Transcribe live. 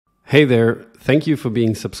Hey there, thank you for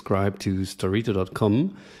being subscribed to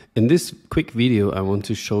Storrito.com. In this quick video, I want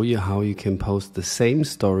to show you how you can post the same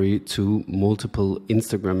story to multiple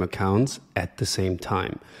Instagram accounts at the same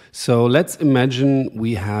time. So let's imagine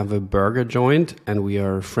we have a burger joint and we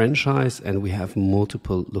are a franchise and we have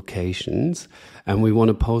multiple locations and we want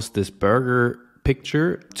to post this burger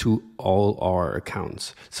picture to all our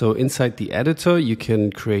accounts. So inside the editor, you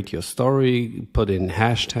can create your story, put in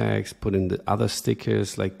hashtags, put in the other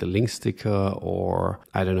stickers like the link sticker, or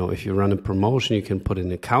I don't know, if you run a promotion, you can put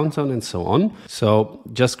in a countdown and so on. So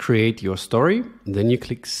just create your story. Then you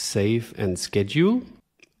click save and schedule.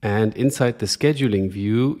 And inside the scheduling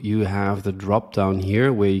view, you have the drop down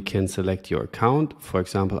here where you can select your account. For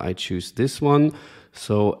example, I choose this one.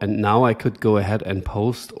 And now I could go ahead and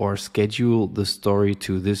post or schedule the story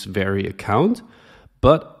to this very account.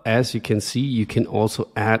 But as you can see, you can also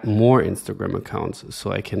add more Instagram accounts.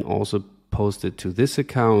 So I can also post it to this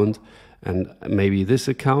account and maybe this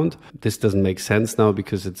account. This doesn't make sense now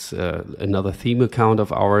because it's another theme account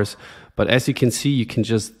of ours. But as you can see, you can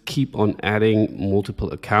just keep on adding multiple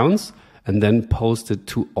accounts and then post it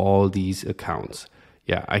to all these accounts.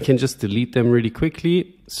 Yeah, I can just delete them really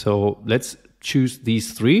quickly. So let's choose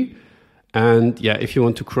these three. And yeah, if you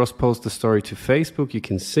want to cross post the story to Facebook, you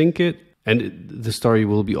can sync it. And the story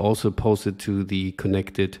will be also posted to the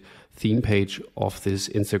connected theme page of this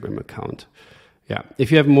Instagram account. Yeah,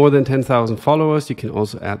 if you have more than 10,000 followers, you can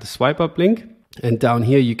also add the swipe up link. And down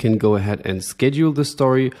here, you can go ahead and schedule the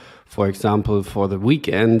story. For example, for the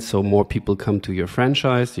weekend, so more people come to your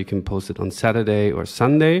franchise, you can post it on Saturday or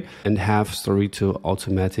Sunday and have Storrito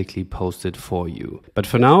automatically post it for you. But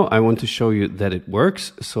for now, I want to show you that it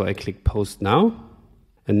works. So I click post now.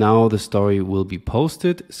 And now the story will be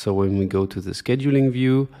posted. So when we go to the scheduling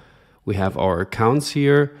view, we have our accounts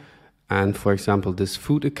here. And for example, this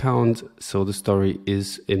food account, so the story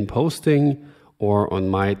is in posting. Or on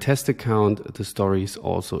my test account, the story is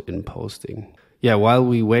also in posting. Yeah, while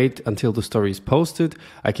we wait until the story is posted,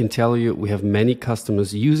 I can tell you we have many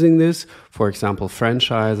customers using this. For example,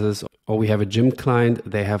 franchises, or we have a gym client.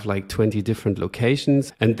 They have like 20 different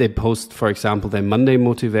locations and they post, for example, their Monday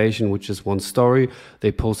motivation, which is one story.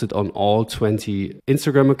 They post it on all 20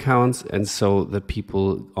 Instagram accounts. And so the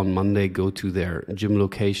people on Monday go to their gym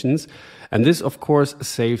locations. And this, of course,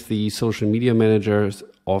 saves the social media managers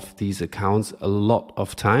of these accounts a lot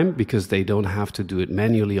of time because they don't have to do it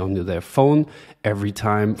manually on their phone every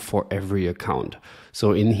time for every account.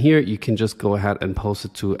 So in here, you can just go ahead and post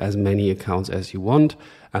it to as many accounts as you want.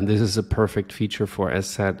 And this is a perfect feature for, as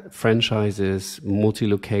said, franchises,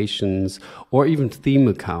 multi-locations, or even theme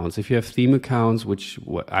accounts. If you have theme accounts, which,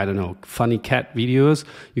 I don't know, funny cat videos,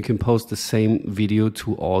 you can post the same video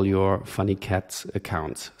to all your funny cats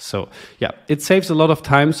accounts. So yeah, it saves a lot of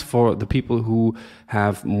times for the people who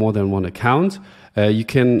have more than one account. You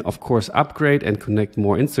can, of course, upgrade and connect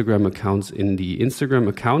more Instagram accounts in the Instagram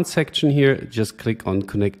account section here. Just click on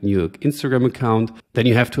connect new Instagram account. Then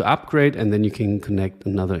you have to upgrade and then you can connect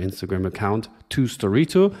another Instagram account to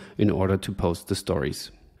Storrito in order to post the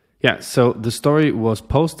stories. Yeah, so the story was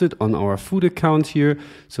posted on our food account here.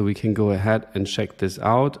 So we can go ahead and check this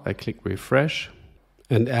out. I click refresh.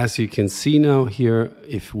 And as you can see now here,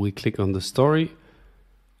 if we click on the story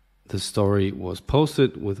was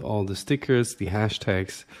posted with all the stickers, the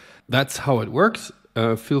hashtags. That's how it works.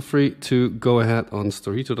 Feel free to go ahead on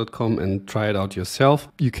Storrito.com and try it out yourself.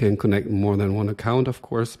 You can connect more than one account, of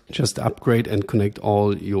course. Just upgrade and connect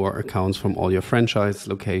all your accounts from all your franchise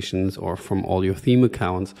locations or from all your theme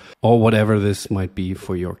accounts or whatever this might be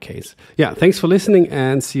for your case. Yeah, thanks for listening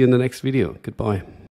and see you in the next video. Goodbye.